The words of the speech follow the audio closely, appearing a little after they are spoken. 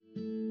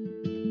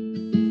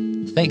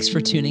Thanks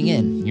for tuning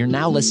in. You're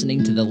now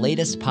listening to the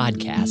latest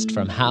podcast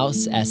from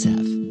House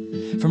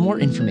SF. For more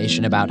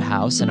information about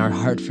House and our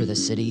heart for the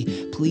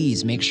city,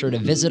 please make sure to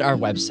visit our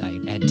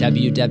website at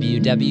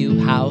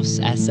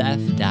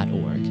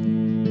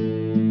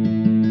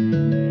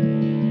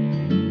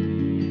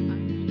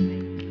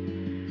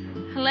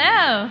www.housesf.org.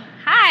 Hello.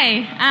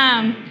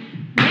 Hi.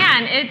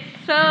 Man, it's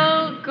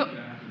so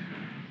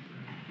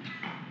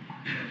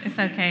It's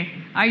okay.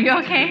 Are you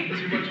okay?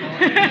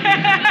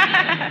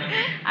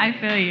 I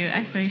feel you.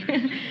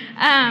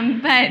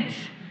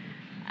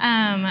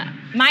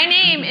 My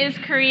name is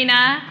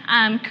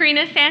Karina.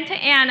 Karina Santa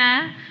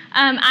Ana.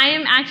 I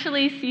am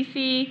actually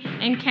Cece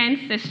and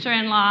Ken's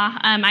sister-in-law.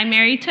 I'm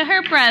married to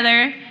her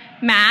brother,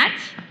 Matt,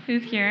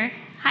 who's here.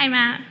 Hi,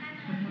 Matt.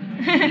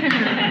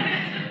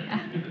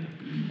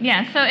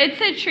 Yeah, so it's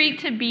a treat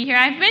to be here.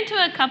 I've been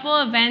to a couple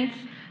events.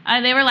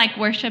 They were like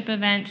worship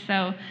events,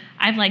 so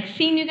I've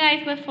seen you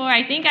guys before.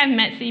 I think I've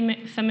met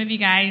some of you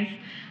guys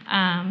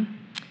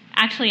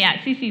actually at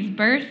Cece's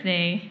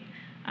birthday,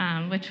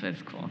 which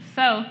was cool.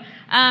 So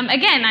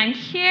again, I'm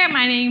here.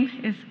 My name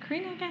is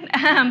Karina again.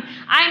 I'm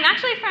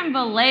actually from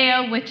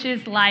Vallejo, which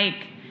is like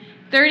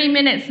 30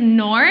 minutes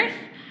north.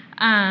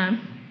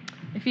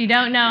 If you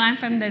don't know, I'm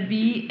from the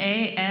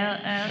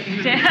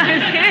V-A-L-L-E-J.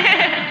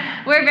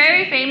 We're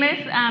very famous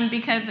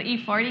because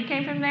E40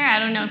 came from there. I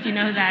don't know if you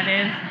know who that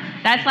is.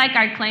 That's like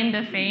our claim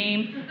to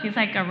fame. He's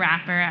like a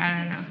rapper. I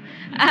don't know.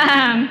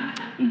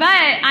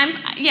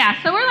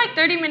 So we're like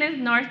 30 minutes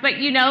north. But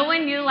you know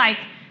when you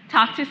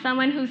talk to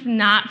someone who's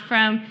not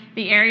from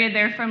the area,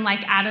 they're from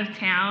out of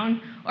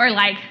town or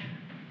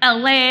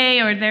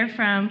LA or they're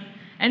from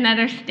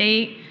another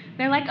state.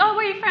 They're like, oh,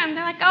 where are you from?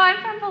 They're like, oh,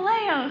 I'm from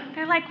Vallejo.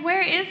 They're like,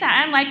 where is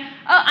that? I'm like,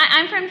 oh,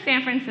 I'm from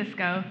San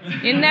Francisco.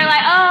 And they're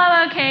like,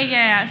 oh, okay,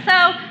 yeah. So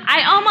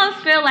I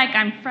almost feel like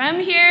I'm from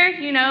here,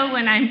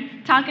 when I'm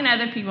talking to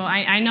other people.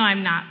 I know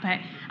I'm not,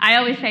 but I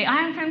always say, oh,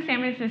 I'm from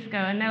San Francisco.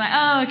 And they're like,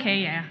 oh, okay,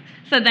 yeah.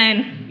 So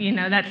then,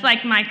 that's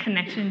like my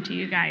connection to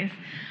you guys.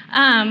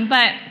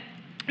 But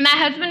my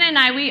husband and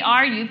I, we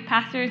are youth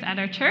pastors at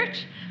our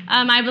church.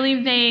 I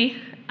believe they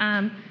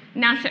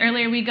announced it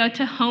earlier, we go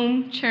to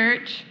home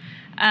church.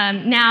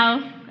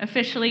 Now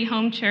officially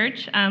home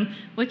church,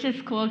 which is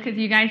cool because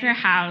you guys are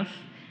house,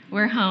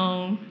 we're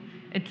home.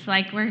 It's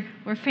like we're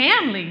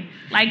family.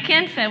 Like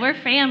Ken said, we're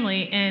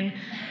family, and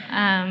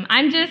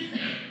I'm just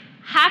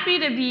happy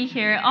to be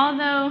here.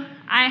 Although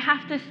I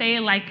have to say,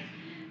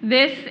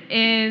 this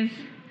is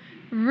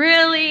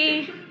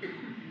really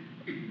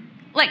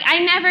I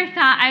never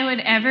thought I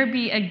would ever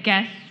be a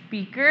guest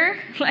speaker.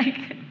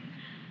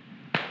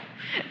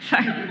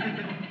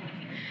 Sorry.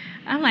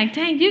 I'm like,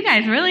 dang, you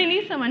guys really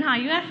need someone, huh?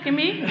 You asking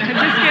me?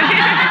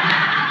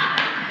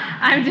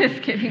 I'm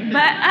just kidding.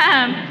 But,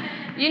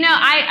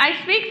 I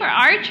speak for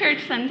our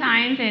church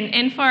sometimes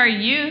and for our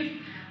youth.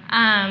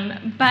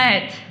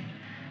 But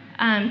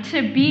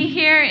to be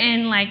here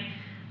and,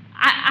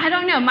 I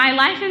don't know, my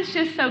life is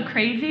just so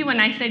crazy when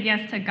I said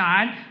yes to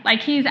God.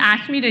 He's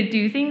asked me to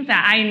do things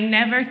that I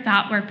never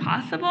thought were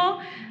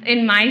possible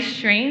in my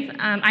strength.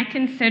 I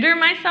consider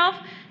myself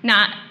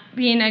not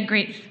being a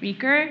great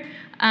speaker.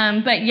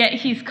 But yet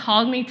he's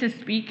called me to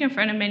speak in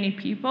front of many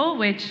people,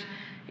 which,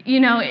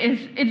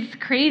 it's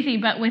crazy.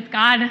 But with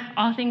God,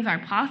 all things are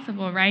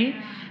possible, right?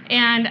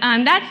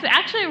 And that's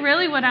actually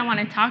really what I want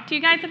to talk to you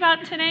guys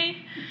about today,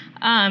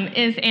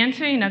 is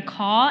answering a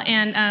call.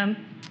 And,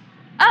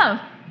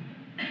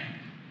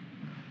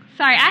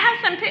 sorry,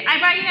 I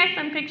brought you guys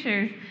some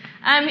pictures.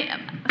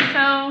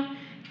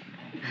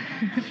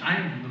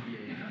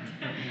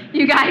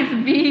 You guys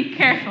be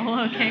careful,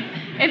 okay?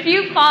 If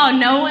you fall,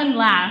 no one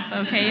laugh,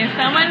 okay? If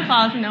someone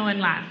falls, no one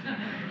laugh.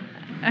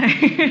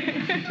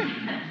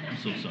 I'm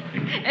so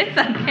sorry. It's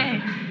okay.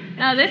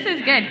 No, this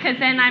is good, because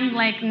then I'm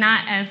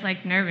not as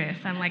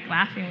nervous. I'm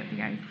laughing with you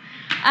guys.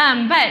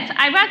 But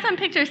I brought some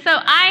pictures. So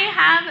I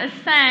have a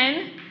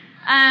son.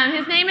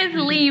 His name is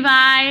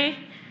Levi.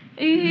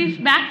 He's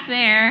back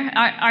there.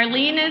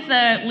 Arlene is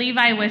a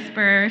Levi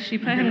whisperer. She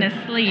put him to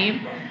sleep.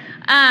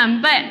 But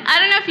I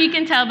don't know if you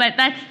can tell, but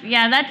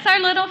that's our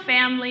little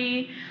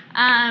family.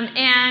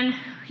 And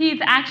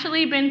he's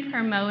actually been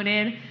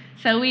promoted.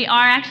 So we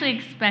are actually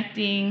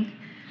expecting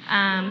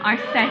our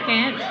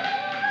second.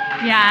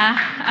 Yeah.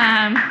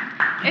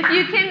 If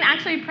you can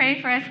actually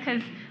pray for us,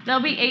 because they'll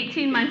be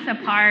 18 months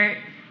apart.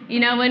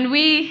 When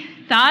we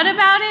thought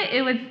about it,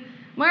 it was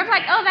more of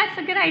oh, that's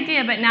a good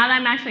idea. But now that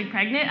I'm actually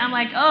pregnant, I'm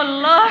like, oh,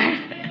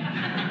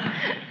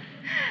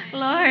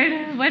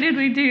 Lord, what did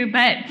we do?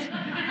 But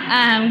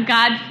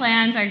God's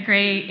plans are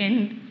great,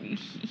 and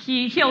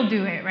He'll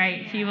do it,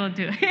 right? He will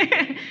do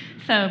it.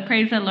 So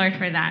praise the Lord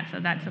for that. So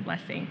that's a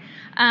blessing.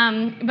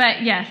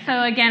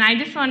 So again, I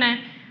just want to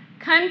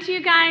come to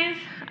you guys.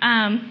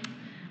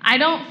 I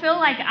don't feel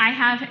like I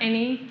have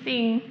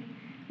anything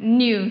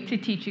new to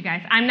teach you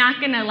guys. I'm not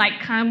going to like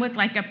come with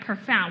like a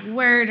profound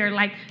word or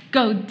like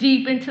go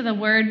deep into the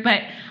word,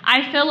 but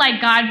I feel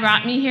like God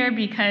brought me here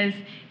because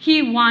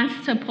he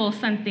wants to pull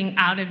something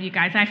out of you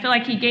guys. I feel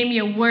like he gave me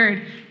a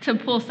word to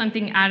pull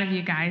something out of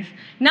you guys.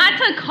 Not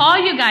to call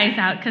you guys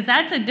out, because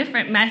that's a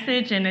different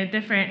message and a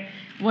different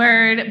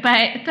word,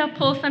 but to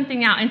pull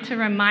something out and to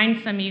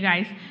remind some of you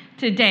guys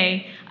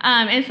today.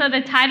 And so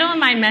the title of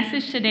my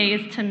message today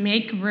is to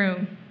make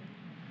room.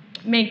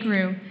 Make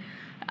room.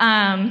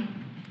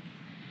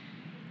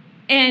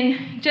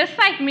 And just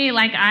like me,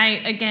 like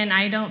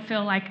I don't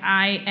feel like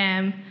I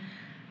am,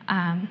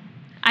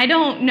 I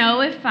don't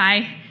know if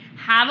I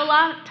have a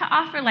lot to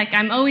offer. Like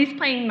I'm always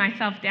playing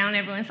myself down.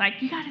 Everyone's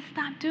like, you got to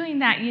stop doing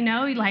that, you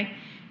know, like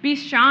be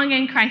strong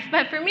in Christ.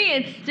 But for me,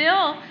 it's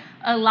still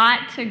a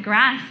lot to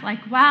grasp. Like,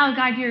 wow,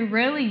 God, you're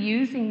really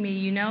using me,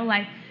 you know,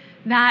 like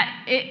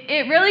that.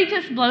 It really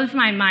just blows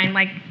my mind.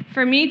 Like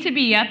for me to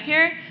be up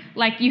here,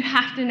 like you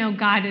have to know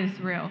God is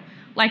real.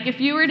 Like if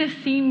you were to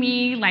see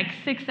me like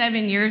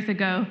 6-7 years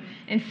ago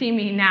and see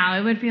me now,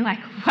 it would be like,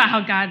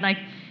 wow, God, like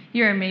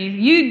you're amazing.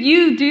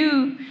 You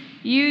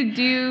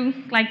do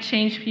like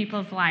change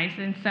people's lives.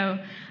 And so,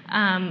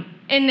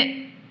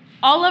 and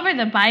all over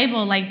the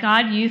Bible, like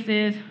God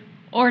uses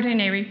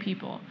ordinary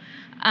people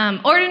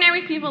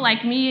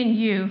like me and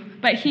you,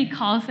 but he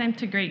calls them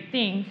to great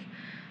things.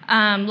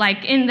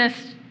 Like in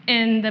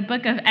the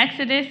book of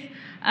Exodus,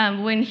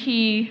 when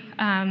he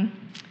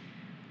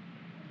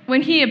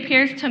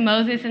appears to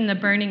Moses in the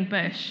burning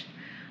bush.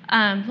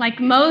 Like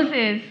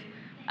Moses,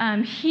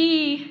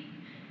 he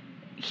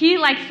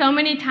like so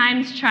many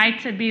times tried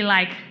to be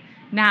like,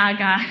 nah,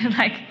 God,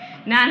 like,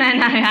 nah,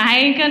 I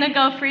ain't gonna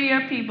go free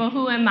your people,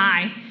 who am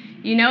I?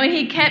 You know, and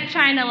he kept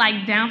trying to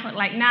like downplay,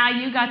 like, nah,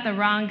 you got the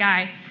wrong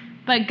guy.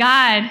 But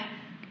God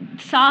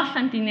saw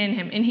something in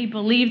him, and he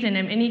believed in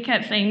him, and he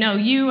kept saying, no,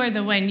 you are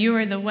the one, you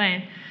are the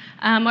one.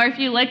 Or if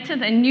you look to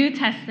the New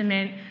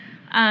Testament,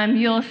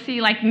 you'll see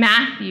like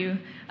Matthew,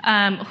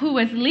 who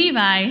was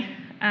Levi,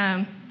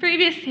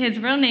 his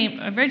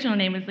original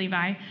name was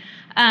Levi.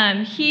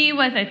 He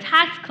was a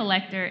tax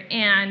collector,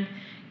 and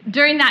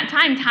during that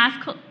time,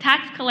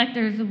 tax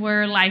collectors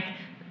were like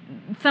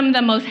some of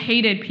the most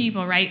hated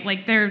people, right?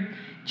 Like their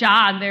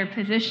job, their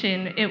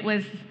position, it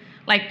was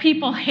like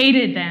people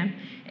hated them.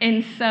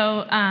 And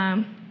so,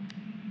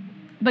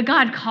 but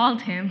God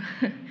called him,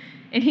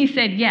 and he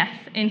said yes,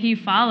 and he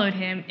followed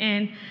him.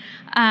 And,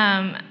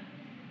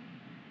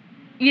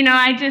 you know,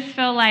 I just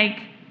feel like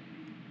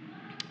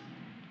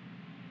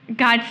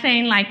God's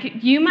saying,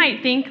 like, you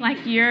might think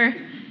like you're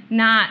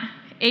not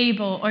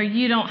able or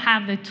you don't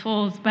have the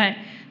tools, but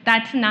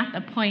that's not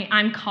the point.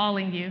 I'm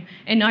calling you,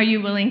 and are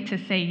you willing to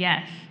say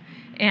yes?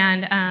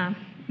 And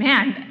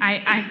man,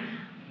 I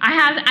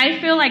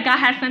feel like God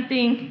has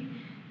something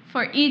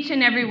for each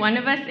and every one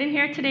of us in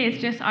here today. It's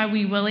just, are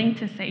we willing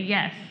to say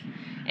yes?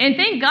 And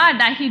thank God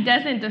that he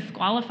doesn't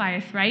disqualify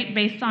us, right,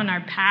 based on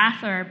our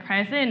past or our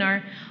present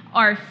or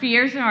our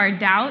fears or our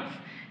doubts.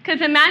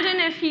 Because imagine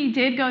if he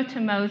did go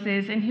to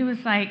Moses and he was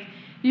like,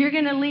 you're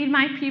going to lead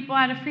my people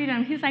out of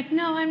freedom. He's like,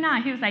 no, I'm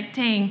not. He was like,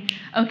 dang,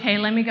 okay,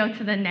 let me go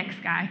to the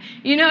next guy.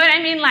 You know what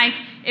I mean? Like,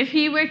 if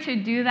he were to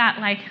do that,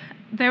 like,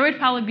 there would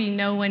probably be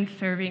no one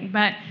serving.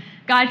 But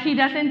God, he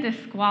doesn't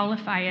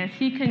disqualify us.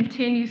 He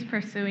continues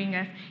pursuing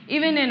us,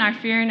 even in our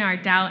fear and our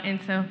doubt.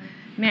 And so,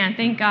 man,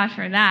 thank God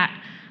for that.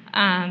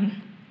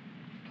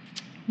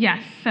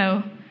 Yes,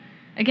 so,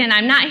 again,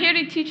 I'm not here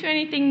to teach you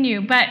anything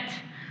new, but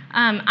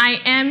I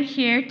am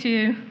here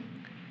to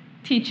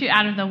teach you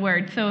out of the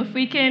Word. So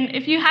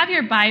if you have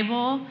your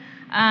Bible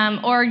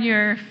or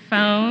your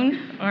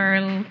phone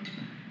or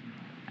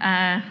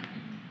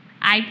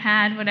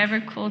iPad,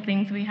 whatever cool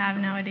things we have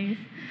nowadays.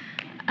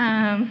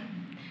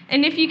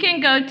 And if you can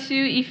go to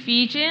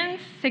Ephesians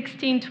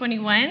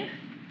 16:21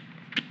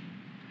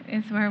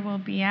 is where we'll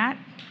be at.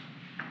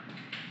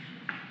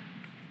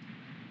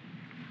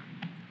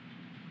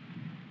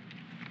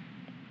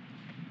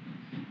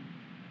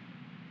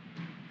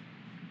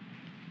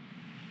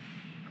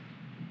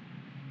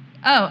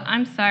 Oh,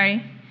 I'm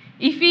sorry.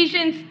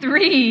 Ephesians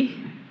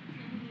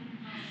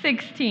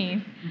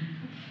 3:16.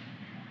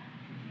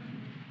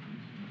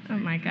 Oh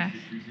my gosh.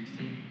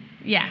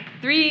 Yeah,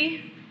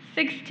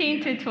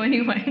 3:16 to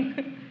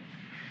 21.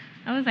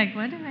 I was like,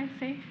 what did I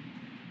say?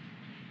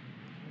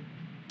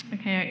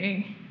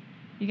 Okay,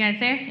 you guys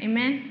there?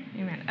 Amen?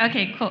 Amen.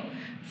 Okay, cool.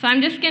 So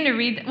I'm just going to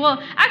read.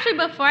 Well, actually,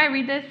 before I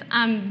read this,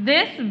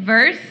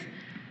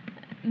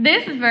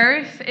 this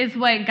verse is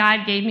what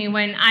God gave me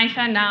when I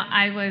found out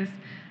I was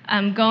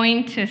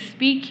going to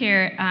speak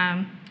here.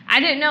 I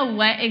didn't know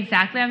what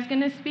exactly I was going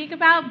to speak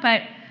about,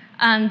 but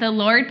the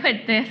Lord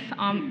put this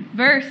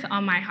verse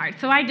on my heart.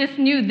 So I just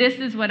knew this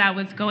is what I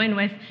was going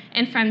with,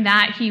 and from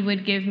that, he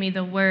would give me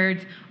the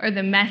words or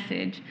the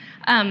message.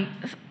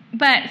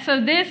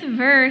 So this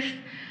verse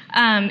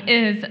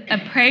is a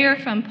prayer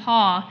from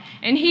Paul,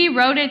 and he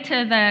wrote it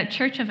to the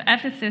church of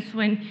Ephesus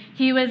when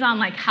he was on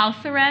like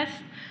house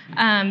arrest.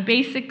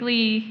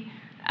 Basically,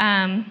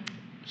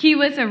 he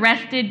was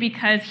arrested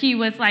because he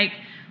was like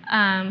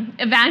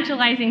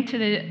evangelizing to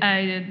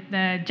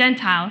the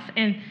Gentiles,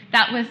 and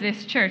that was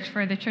this church,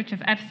 for the church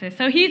of Ephesus.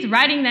 So he's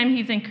writing them,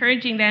 he's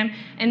encouraging them,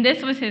 and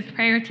this was his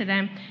prayer to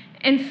them.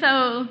 And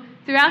so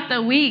throughout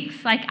the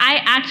weeks, like,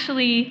 I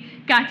actually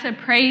got to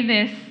pray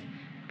this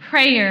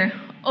prayer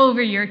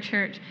over your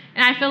church.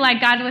 And I feel like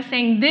God was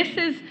saying, this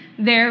is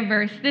their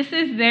verse. This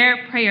is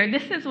their prayer.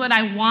 This is what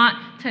I want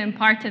to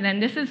impart to them.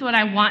 This is what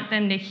I want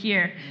them to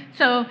hear.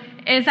 So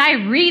as I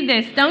read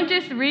this, don't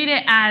just read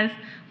it as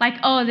like,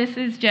 oh, this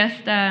is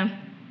just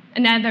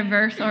another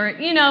verse, or,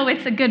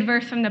 it's a good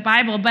verse from the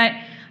Bible. But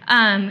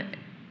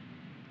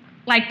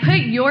like, put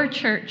your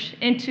church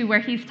into where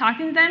he's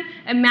talking to them.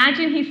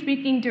 Imagine he's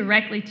speaking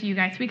directly to you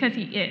guys, because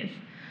he is.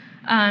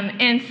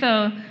 And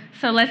so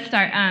let's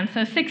start.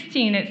 So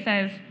 16, it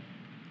says,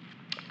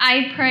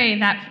 I pray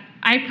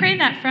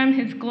that from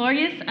his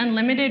glorious,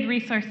 unlimited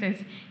resources,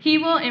 he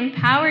will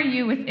empower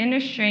you with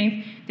inner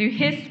strength through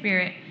his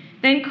Spirit.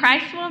 Then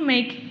Christ will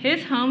make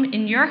his home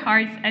in your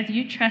hearts as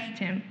you trust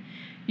him.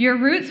 Your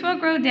roots will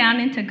grow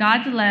down into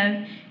God's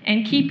love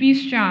and keep you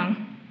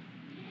strong.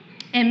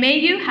 And may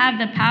you have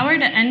the power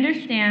to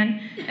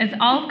understand, as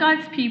all of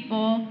God's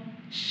people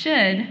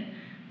should,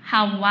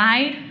 how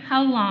wide,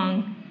 how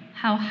long,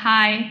 how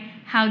high,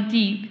 how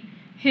deep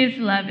his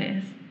love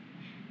is.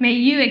 May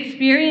you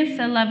experience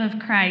the love of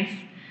Christ,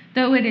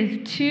 though it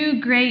is too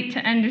great to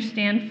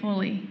understand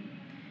fully.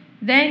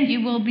 Then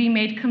you will be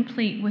made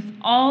complete with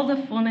all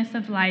the fullness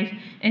of life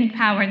and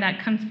power that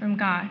comes from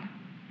God.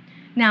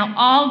 Now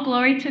all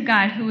glory to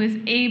God, who is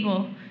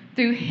able,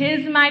 through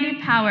his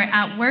mighty power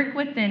at work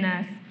within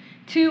us,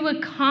 to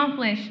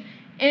accomplish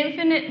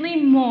infinitely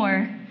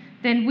more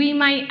than we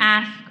might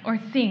ask or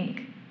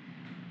think.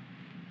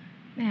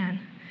 Man,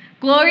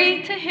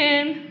 glory to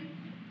him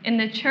in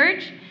the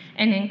church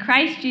and in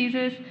Christ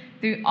Jesus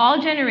through all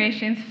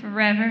generations,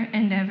 forever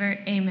and ever.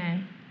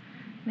 Amen.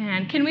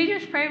 Man, can we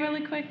just pray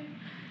really quick?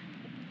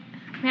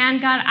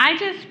 Man, God, I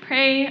just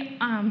pray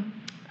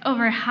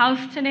over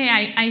House today.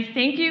 I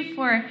thank you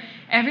for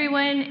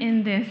everyone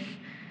in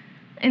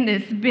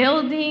this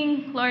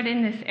building, Lord,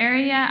 in this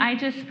area. I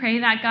just pray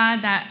that,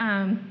 God,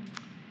 that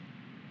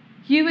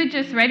you would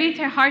just ready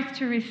their hearts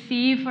to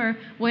receive for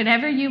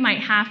whatever you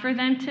might have for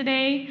them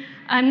today.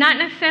 Not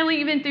necessarily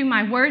even through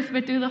my words,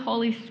 but through the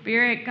Holy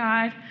Spirit,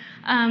 God.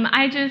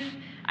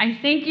 I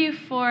thank you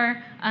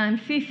for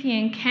Cece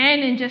and Ken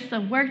and just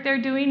the work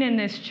they're doing in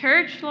this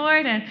church,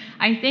 Lord. And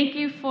I thank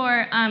you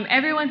for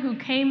everyone who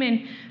came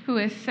and who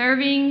is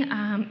serving.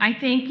 I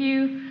thank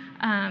you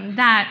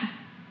that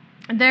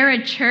they're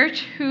a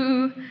church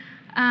who,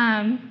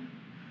 I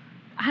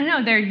don't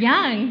know, they're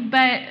young,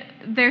 but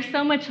there's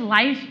so much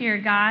life here,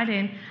 God.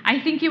 And I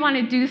think you want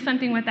to do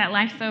something with that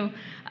life. So,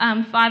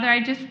 Father,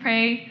 I just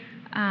pray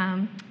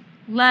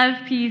love,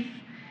 peace,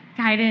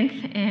 guidance,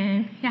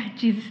 and in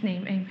Jesus'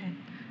 name, amen.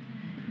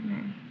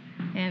 Amen.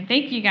 And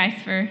thank you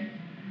guys for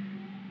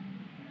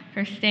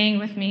staying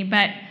with me.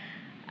 But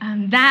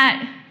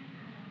that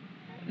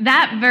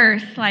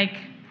verse, like,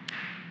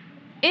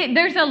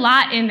 there's a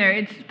lot in there.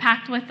 It's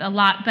packed with a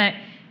lot, but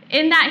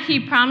in that he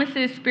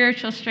promises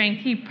spiritual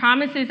strength. He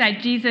promises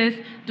that Jesus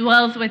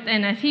dwells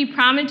within us. He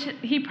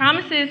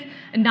promises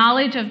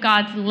knowledge of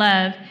God's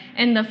love,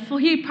 and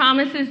he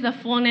promises the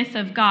fullness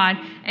of God.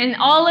 And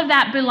all of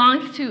that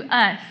belongs to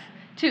us.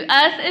 To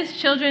us as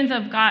children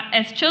of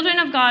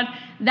God,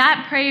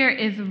 that prayer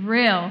is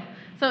real.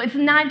 So it's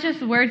not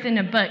just words in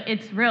a book.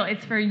 It's real.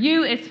 It's for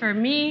you. It's for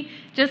me.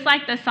 Just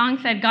like the song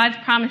said, God's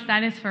promise,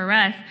 that is for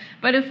us.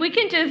 But if we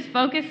can just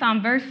focus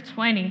on verse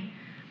 20.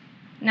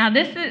 Now,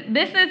 this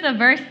is a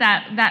verse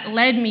that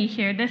led me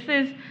here. This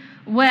is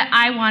what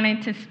I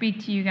wanted to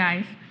speak to you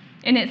guys.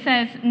 And it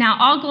says, now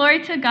all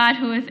glory to God,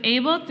 who is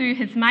able through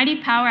his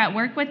mighty power at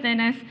work within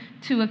us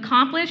to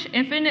accomplish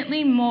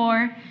infinitely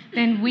more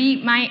than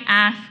we might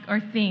ask or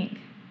think.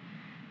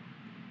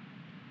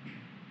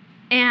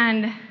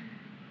 And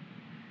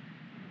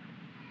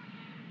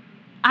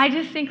I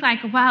just think, like,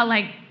 wow,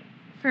 like,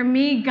 for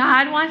me,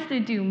 God wants to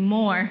do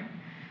more.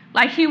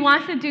 Like, he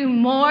wants to do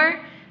more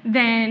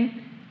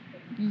than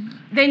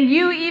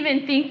you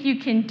even think you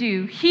can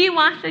do. He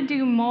wants to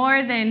do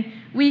more than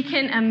we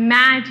can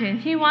imagine.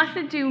 He wants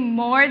to do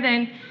more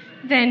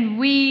than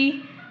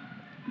we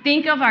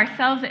think of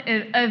ourselves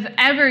as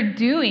ever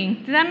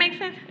doing. Does that make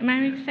sense? Am I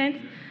making sense?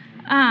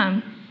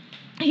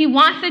 He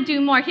wants to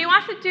do more. He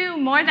wants to do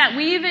more that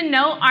we even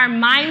know our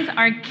minds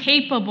are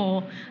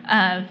capable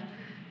of.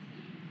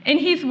 And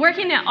he's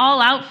working it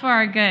all out for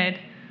our good.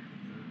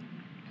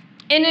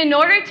 And in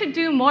order to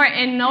do more,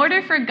 in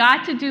order for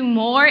God to do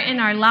more in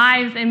our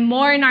lives and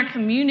more in our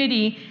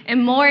community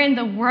and more in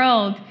the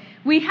world,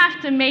 we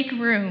have to make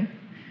room.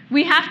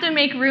 We have to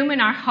make room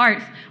in our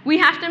hearts. We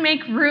have to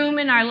make room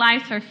in our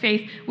lives for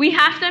faith. We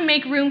have to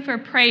make room for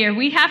prayer.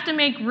 We have to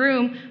make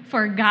room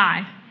for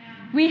God.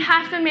 We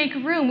have to make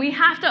room. We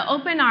have to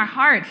open our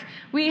hearts.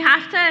 We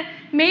have to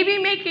maybe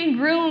making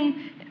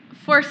room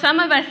for some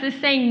of us is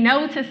saying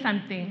no to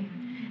something.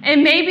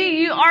 And maybe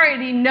you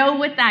already know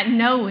what that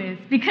no is,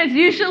 because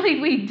usually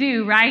we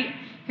do, right?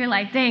 You're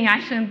like, dang, I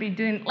shouldn't be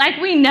doing, like,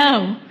 we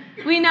know.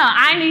 We know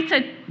I need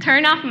to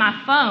turn off my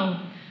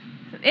phone.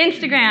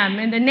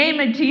 Instagram, in the name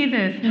of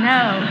Jesus,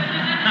 no.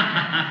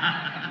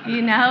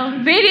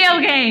 Video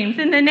games,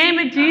 in the name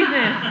of Jesus,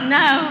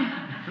 no.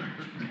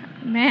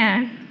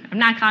 Man, I'm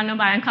not calling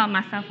nobody, I'm calling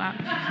myself out.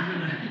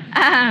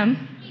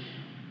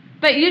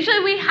 But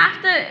usually we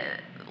have to,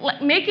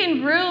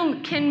 making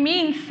room can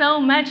mean so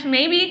much.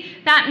 Maybe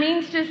that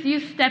means just you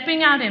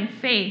stepping out in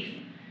faith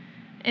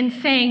and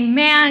saying,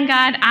 man,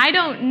 God, I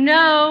don't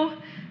know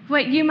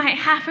what you might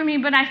have for me,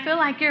 but I feel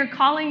like you're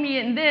calling me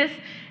in this.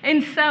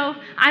 And so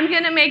I'm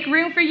going to make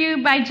room for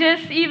you by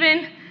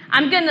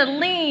I'm going to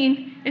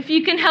lean if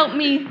you can help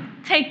me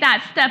take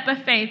that step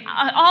of faith.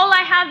 All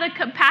I have the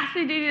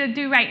capacity to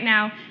do right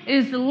now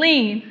is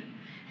lean.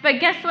 But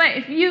guess what?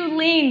 If you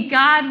lean,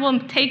 God will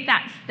take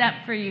that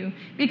step for you.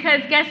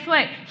 Because guess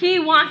what? He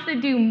wants to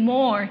do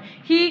more.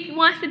 He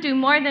wants to do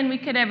more than we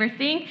could ever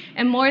think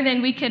and more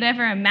than we could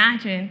ever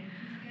imagine.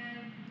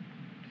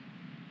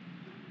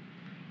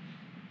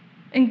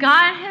 And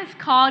God has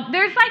called,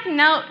 there's like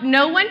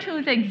no one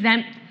who's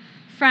exempt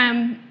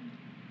from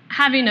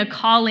having a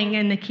calling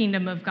in the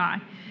kingdom of God.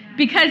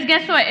 Because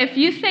guess what? If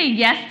you say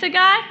yes to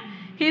God,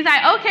 he's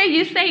like, okay,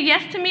 you say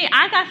yes to me,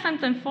 I got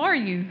something for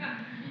you.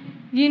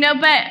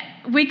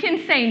 But we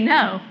can say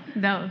no,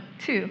 though,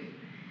 too.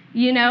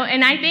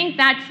 And I think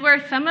that's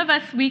where some of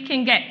us, we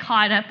can get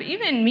caught up.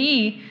 Even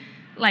me,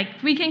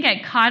 we can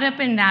get caught up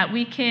in that.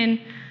 We can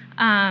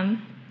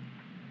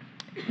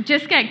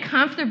just get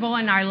comfortable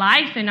in our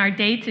life, in our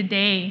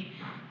day-to-day,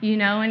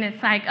 and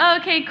it's like, oh,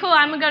 okay, cool,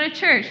 I'm going to go to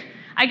church.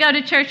 I go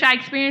to church, I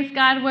experience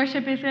God,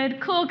 worship is good.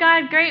 Cool,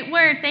 God, great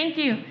word, thank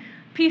you.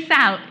 Peace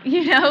out,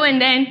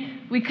 and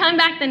then we come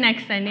back the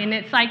next Sunday, and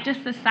it's like just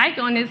a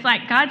cycle, and it's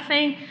like God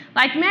saying,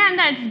 man,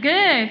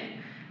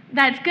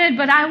 that's good,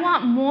 but I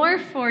want more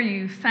for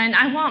you, son.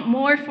 I want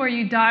more for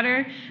you,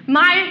 daughter.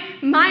 My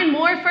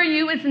more for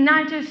you is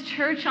not just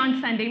church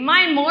on Sunday.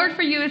 My more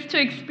for you is to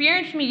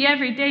experience me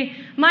every day.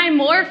 My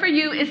more for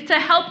you is to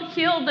help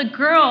heal the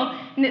girl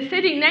that's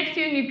sitting next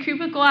to you in your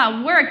cubicle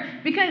at work,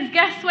 because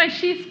guess what?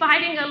 She's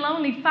fighting a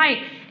lonely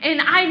fight,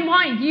 and I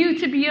want you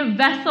to be a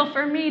vessel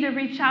for me to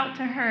reach out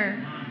to her.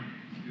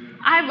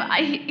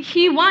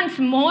 He wants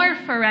more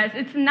for us.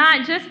 It's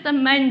not just the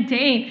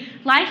mundane.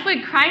 Life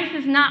with Christ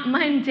is not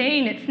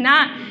mundane. It's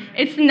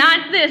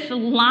not this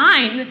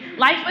line.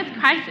 Life with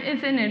Christ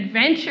is an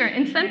adventure.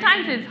 And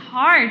sometimes it's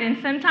hard. And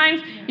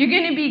sometimes you're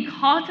going to be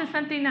called to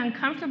something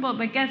uncomfortable.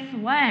 But guess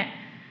what?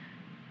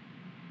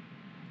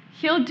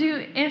 He'll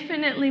do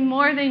infinitely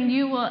more than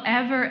you will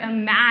ever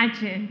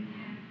imagine.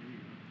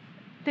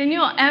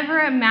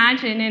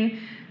 And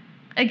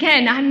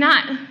again, I'm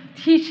not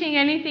teaching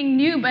anything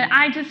new, but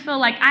I just feel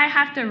like I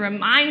have to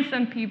remind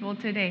some people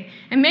today.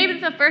 And maybe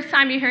it's the first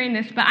time you're hearing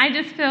this, but I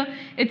just feel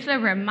it's a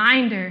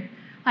reminder.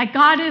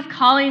 God is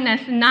calling us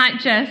not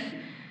just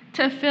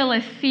to fill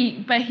a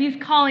seat, but he's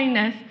calling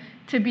us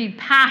to be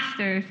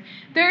pastors.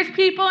 There's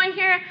people in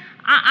here,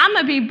 I'm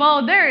going to be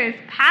bold, there is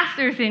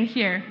pastors in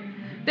here.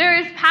 There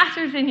is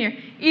pastors in here.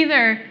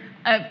 Either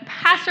a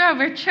pastor of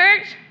a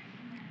church,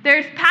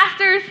 there's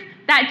pastors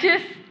that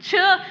just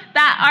chill,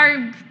 that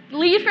are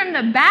lead from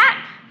the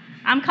back.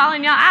 I'm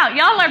calling y'all out.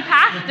 Y'all are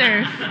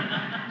pastors.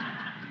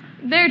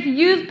 There's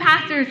youth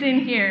pastors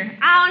in here.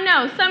 I don't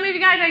know. Some of you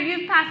guys are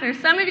youth pastors.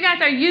 Some of you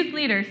guys are youth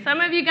leaders. Some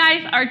of you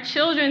guys are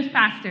children's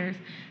pastors.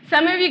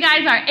 Some of you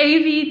guys are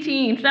AV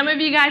team. Some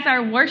of you guys are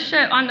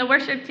on the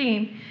worship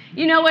team.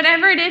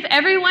 Whatever it is,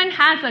 everyone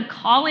has a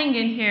calling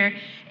in here.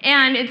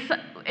 And it's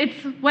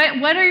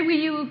what are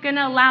you going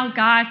to allow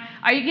God?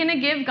 Are you going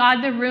to give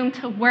God the room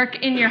to work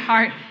in your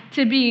heart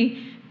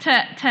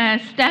to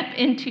step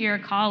into your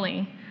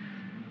calling?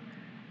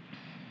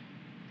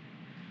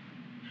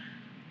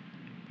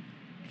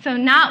 So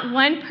not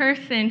one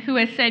person who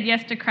has said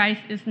yes to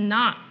Christ is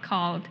not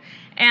called.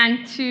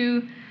 And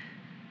to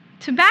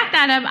back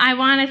that up, I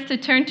want us to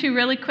turn to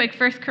really quick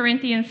 1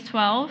 Corinthians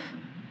 12.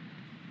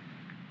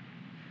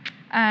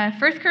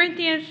 1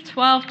 Corinthians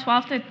 12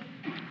 to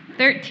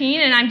 13,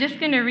 and I'm just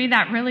going to read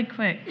that really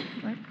quick.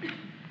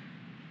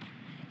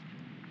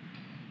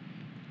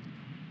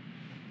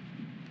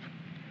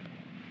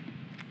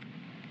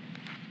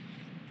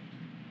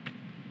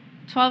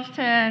 12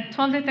 to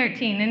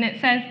 13, and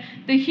it says,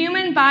 the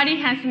human body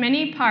has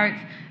many parts,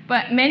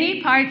 but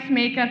many parts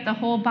make up the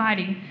whole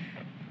body.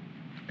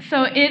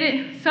 So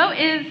is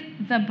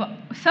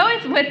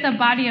with the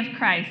body of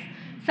Christ.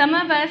 Some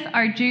of us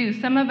are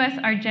Jews, some of us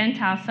are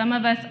Gentiles, some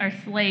of us are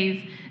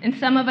slaves, and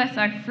some of us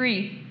are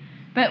free.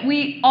 But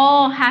we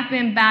all have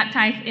been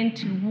baptized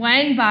into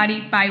one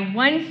body by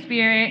one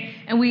Spirit,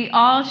 and we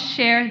all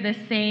share the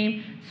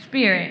same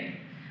Spirit.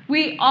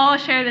 We all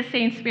share the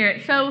same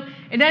Spirit. So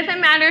it doesn't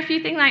matter if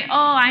you think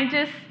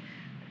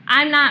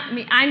I'm not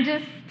me. I'm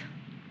just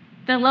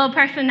the little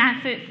person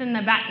that sits in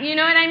the back. You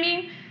know what I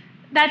mean?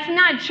 That's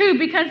not true,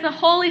 because the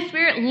Holy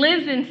Spirit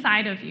lives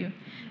inside of you.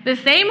 The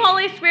same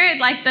Holy Spirit,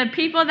 like the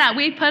people that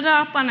we put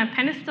up on a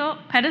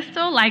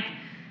pedestal, like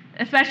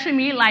especially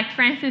me, like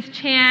Francis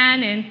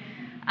Chan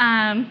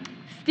and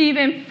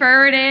Stephen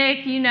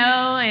Furtick,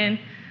 and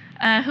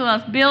who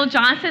else? Bill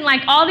Johnson.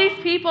 Like all these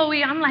people,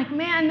 I'm like,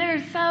 man,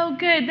 they're so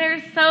good.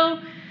 They're so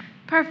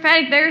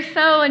prophetic. They're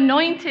so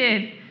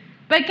anointed.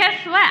 But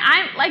guess what?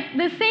 I'm like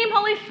the same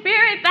Holy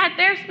Spirit that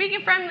they're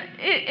speaking from,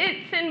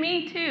 it's in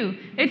me too.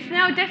 It's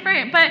no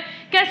different. But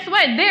guess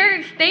what?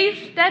 They've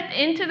stepped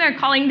into their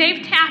calling.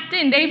 They've tapped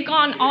in. They've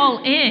gone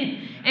all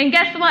in. And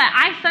guess what?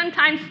 I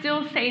sometimes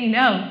still say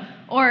no,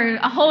 or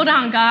hold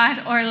on,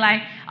 God, or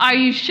like, are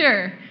you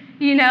sure?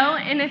 You know?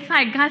 And it's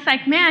like, God's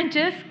like, man,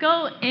 just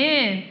go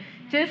in.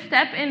 Just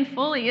step in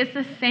fully. It's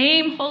the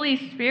same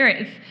Holy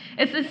Spirit.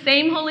 It's the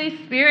same Holy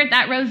Spirit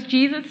that rose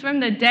Jesus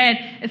from the dead.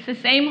 It's the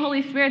same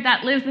Holy Spirit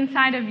that lives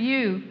inside of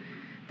you.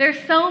 There's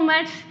so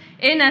much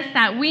in us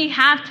that we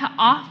have to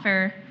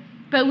offer,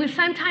 but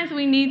sometimes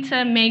we need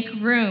to make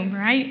room,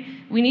 right?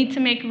 We need to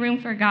make room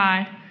for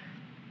God.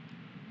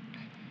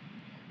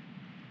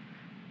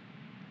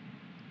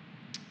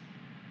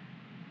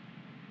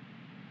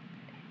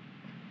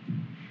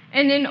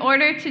 And in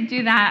order to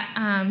do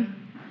that,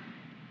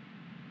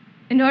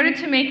 in order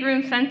to make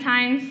room,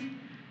 sometimes,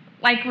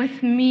 like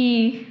with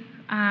me,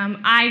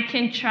 I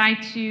can try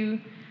to,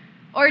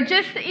 or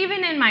just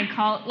even in my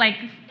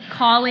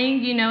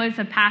calling, you know, as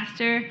a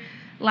pastor,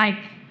 like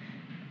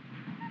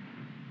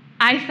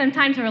I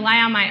sometimes rely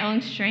on my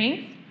own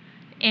strength,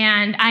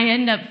 and I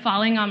end up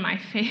falling on my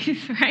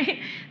face, right?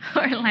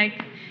 Or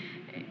like,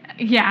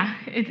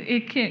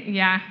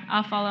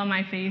 I'll fall on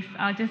my face.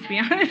 I'll just be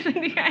honest with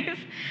you guys.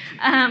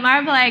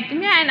 I'll be like,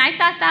 man, I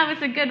thought that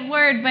was a good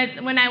word,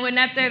 but when I went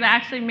up there, that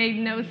actually made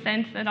no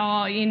sense at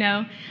all, you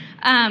know?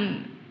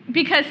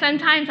 Because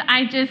sometimes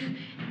I just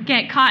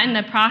get caught in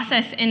the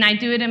process and I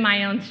do it in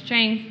my own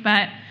strength,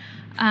 but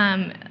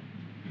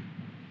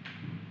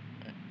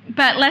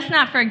let's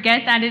not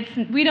forget that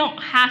we don't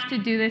have to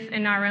do this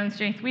in our own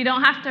strength. We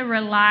don't have to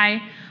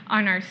rely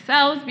on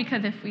ourselves,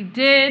 because if we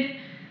did,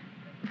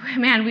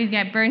 man, we'd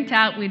get burnt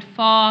out, we'd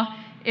fall,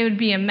 it would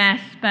be a mess.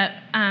 But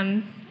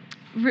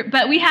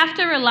we have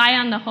to rely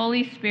on the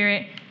Holy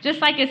Spirit, just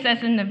like it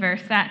says in the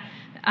verse that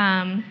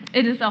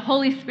it is the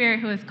Holy Spirit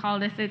who has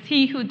called us. It's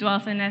He who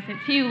dwells in us.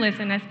 It's He who lives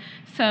in us.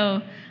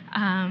 So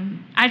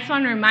I just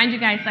want to remind you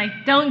guys, like,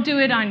 don't do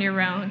it on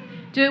your own.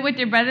 Do it with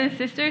your brothers and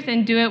sisters,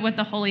 and do it with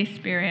the Holy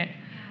Spirit.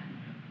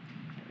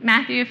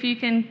 Matthew, if you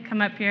can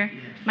come up here.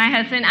 My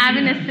husband, I have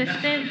an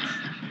assistant.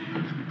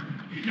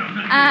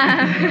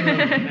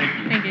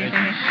 Thank you.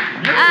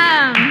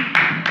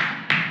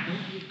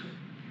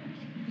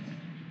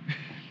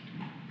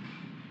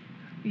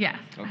 Yes,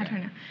 okay. I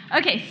don't know.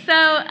 Okay,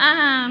 so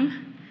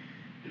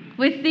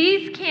with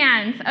these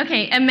cans,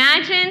 okay,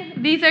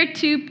 imagine these are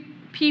two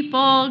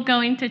people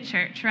going to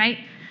church, right?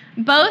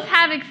 Both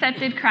have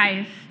accepted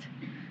Christ.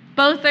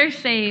 Both are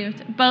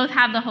saved. Both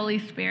have the Holy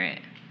Spirit,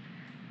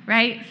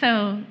 right?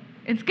 So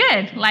it's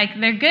good. Like,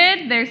 they're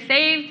good. They're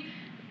saved.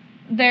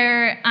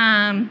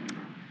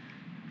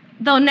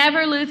 They'll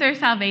never lose their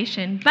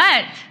salvation.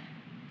 But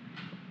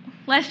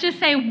let's just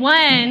say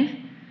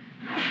one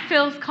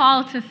feels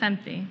called to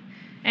something,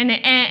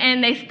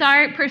 and they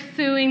start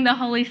pursuing the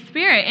Holy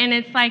Spirit, and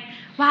it's like,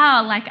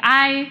 wow, like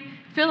I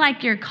feel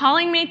like you're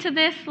calling me to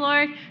this,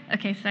 Lord.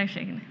 Okay, start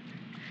shaking.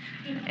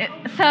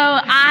 So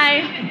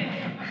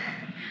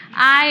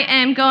I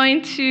am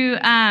going to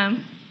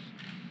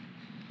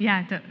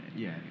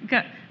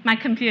go. My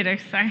computer,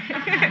 sorry.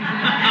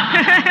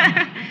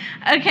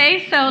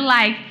 Okay, so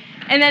like,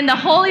 and then the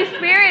Holy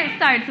Spirit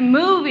starts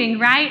moving,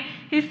 right?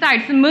 He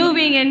starts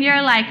moving, and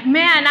you're like,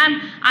 man,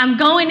 I'm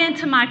going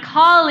into my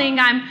calling.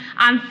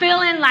 I'm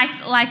feeling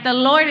like the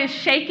Lord is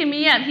shaking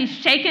me up. He's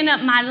shaking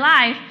up my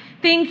life.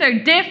 Things are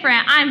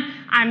different.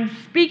 I'm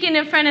speaking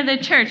in front of the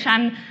church.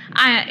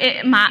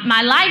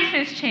 My life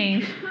has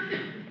changed.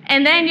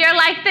 And then you're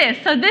like this.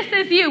 So this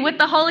is you with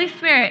the Holy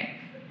Spirit.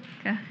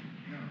 Go.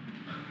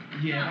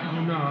 Yeah,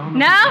 no.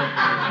 No?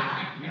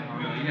 You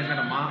guys got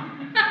a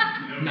mom?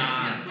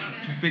 Nah.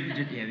 They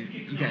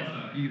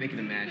can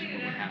imagine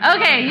what would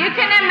happen. Okay, you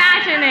can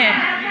imagine it.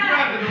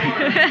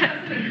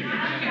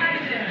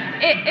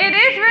 It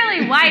is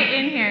really white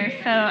in here,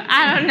 so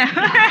I don't know.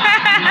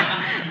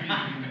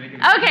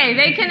 Okay,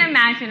 they can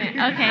imagine it.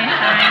 Okay,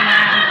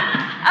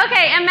 fine.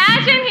 Okay,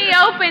 imagine he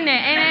opened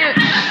it and it,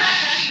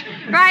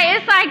 right?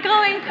 It's like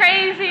going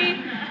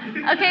crazy.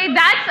 Okay,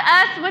 that's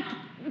us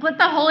with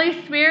the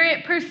Holy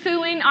Spirit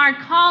pursuing our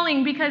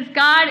calling, because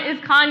God is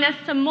calling us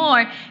to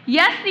more.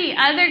 Yes, the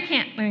other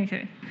can. Let me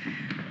see.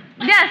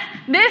 Yes,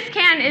 this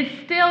can is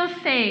still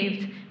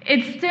saved.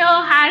 It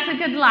still has a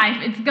good life.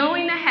 It's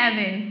going to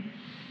heaven.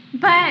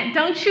 But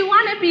don't you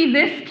want to be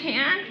this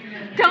can?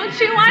 Don't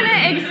you want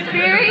to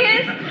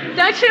experience?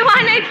 Don't you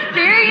want to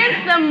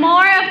experience the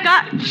more of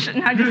God?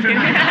 No, just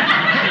kidding.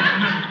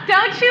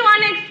 Don't you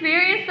want to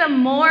experience the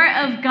more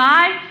of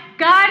God?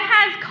 God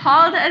has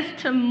called us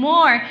to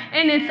more,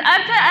 and it's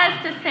up to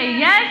us to say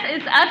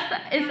yes. It's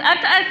up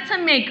to us to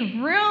make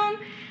room.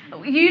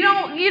 It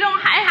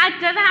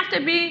doesn't have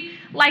to be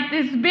like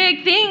this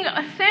big thing.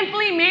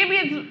 Simply, maybe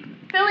it's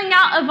filling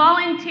out a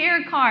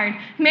volunteer card.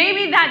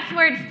 Maybe that's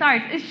where it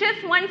starts. It's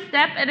just one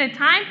step at a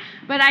time.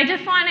 But I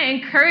just want to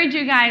encourage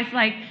you guys,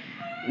 like,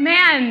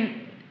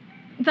 man,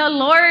 the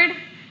Lord,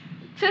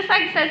 just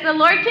like it says, the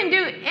Lord can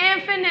do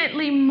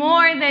infinitely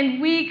more than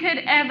we could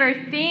ever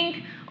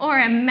think or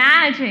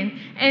imagine.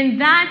 And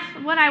that's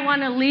what I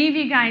want to leave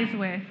you guys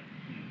with.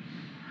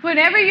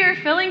 Whatever you're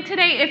feeling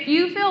today, if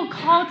you feel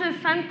called to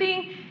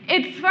something,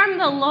 it's from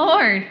the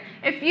Lord.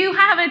 If you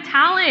have a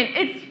talent,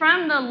 it's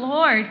from the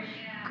Lord.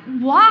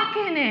 Walk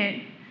in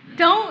it.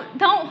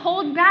 Don't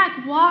hold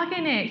back. Walk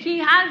in it. He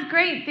has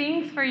great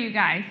things for you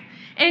guys.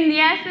 And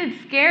yes,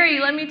 it's scary.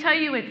 Let me tell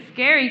you, it's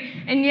scary.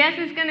 And yes,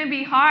 it's going to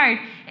be hard.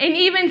 And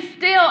even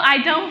still, I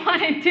don't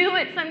want to do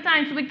it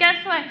sometimes. But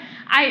guess what?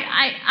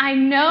 I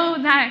know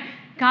that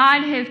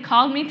God has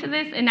called me to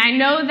this. And I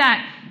know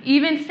that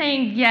even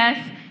saying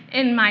yes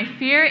in my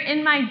fear,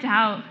 in my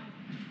doubt,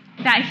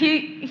 that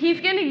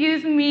He's going to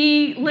use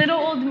me, little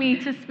old me,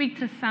 to speak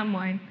to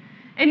someone.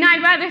 And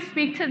I'd rather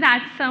speak to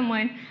that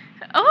someone.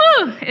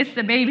 Oh, it's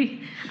the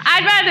baby.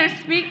 I'd rather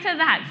speak to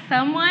that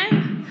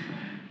someone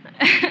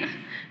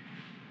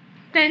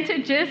than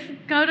to just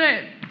go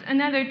to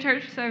another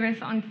church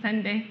service on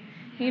Sunday,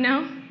 you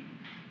know?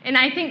 And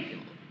I think,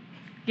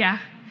 yeah.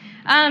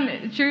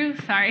 Drew,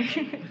 sorry.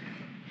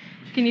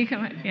 Can you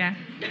come up? Yeah.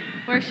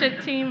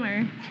 Worship team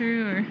or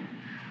Drew or...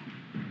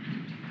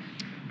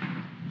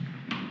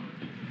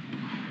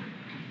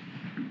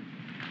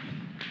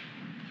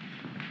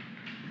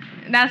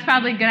 That's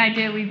probably a good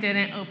idea we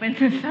didn't open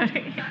the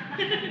soda.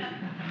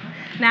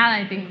 Now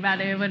that I think about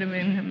it, it would have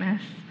been a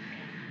mess.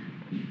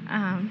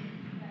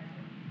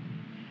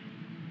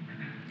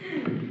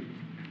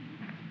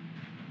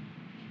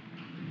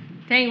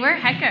 Dang, we're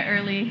hecka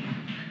early.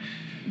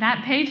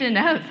 That page of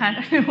notes, I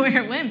don't know where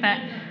it went, but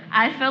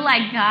I feel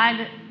like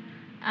God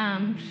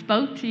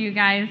spoke to you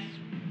guys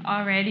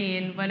already,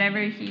 and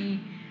whatever He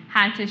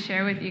had to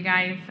share with you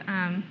guys,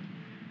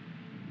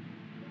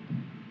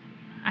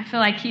 I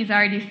feel like He's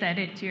already said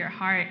it to your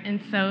heart.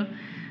 And so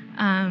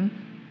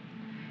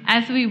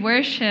as we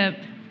worship,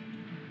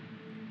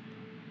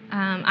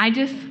 I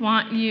just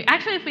want you,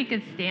 actually if we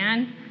could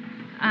stand.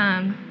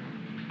 And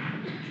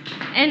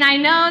I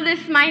know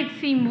this might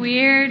seem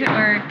weird,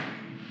 or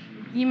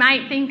you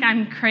might think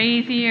I'm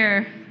crazy,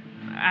 or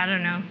I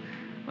don't know,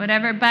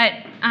 whatever. But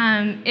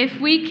if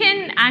we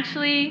can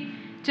actually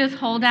just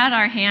hold out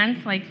our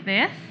hands like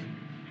this.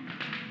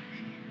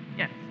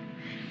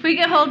 If we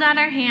could hold out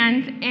our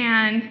hands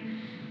and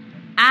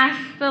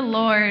ask the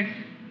Lord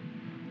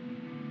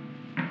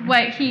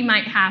what He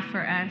might have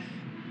for us.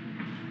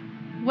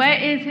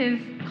 What is His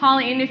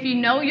calling? And if you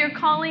know your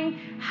calling,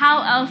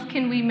 how else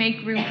can we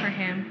make room for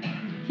Him?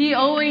 He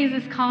always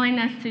is calling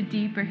us to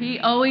deeper. He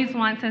always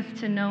wants us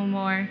to know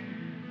more.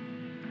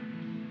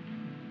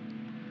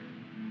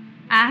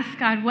 Ask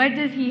God, what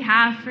does He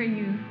have for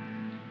you?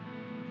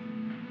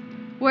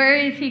 Where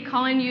is He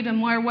calling you to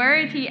more? Where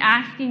is He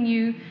asking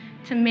you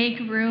to make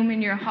room in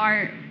your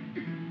heart?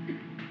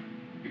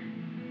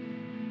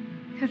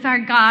 Because our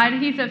God,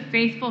 He's a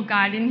faithful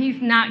God, and He's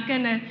not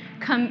going to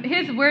come,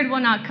 His word will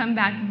not come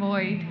back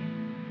void.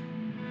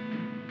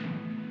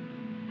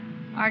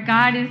 Our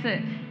God is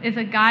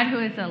a God who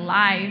is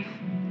alive.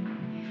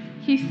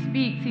 He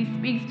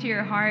speaks to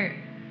your heart.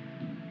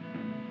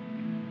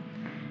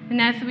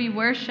 And as we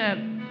worship,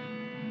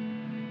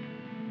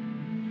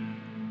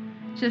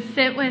 just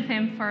sit with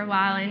Him for a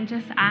while and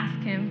just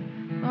ask Him,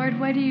 Lord,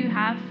 what do you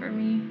have for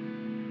me?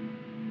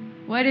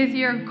 What is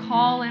your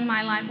call in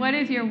my life? What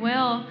is your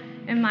will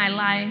in my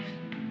life?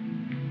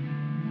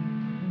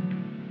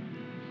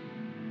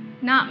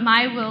 Not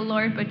my will,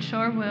 Lord, but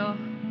your will.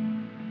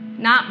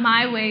 Not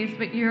my ways,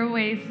 but your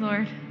ways,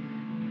 Lord.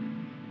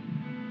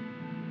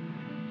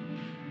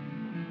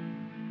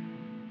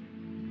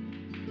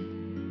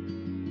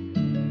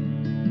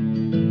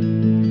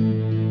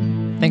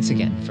 Thanks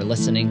again for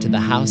listening to the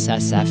House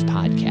SF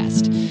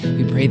podcast.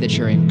 We pray that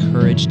you're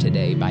encouraged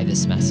today by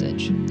this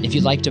message. If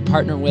you'd like to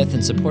partner with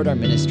and support our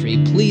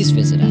ministry, please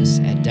visit us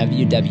at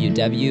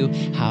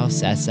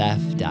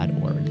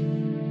www.housesf.org.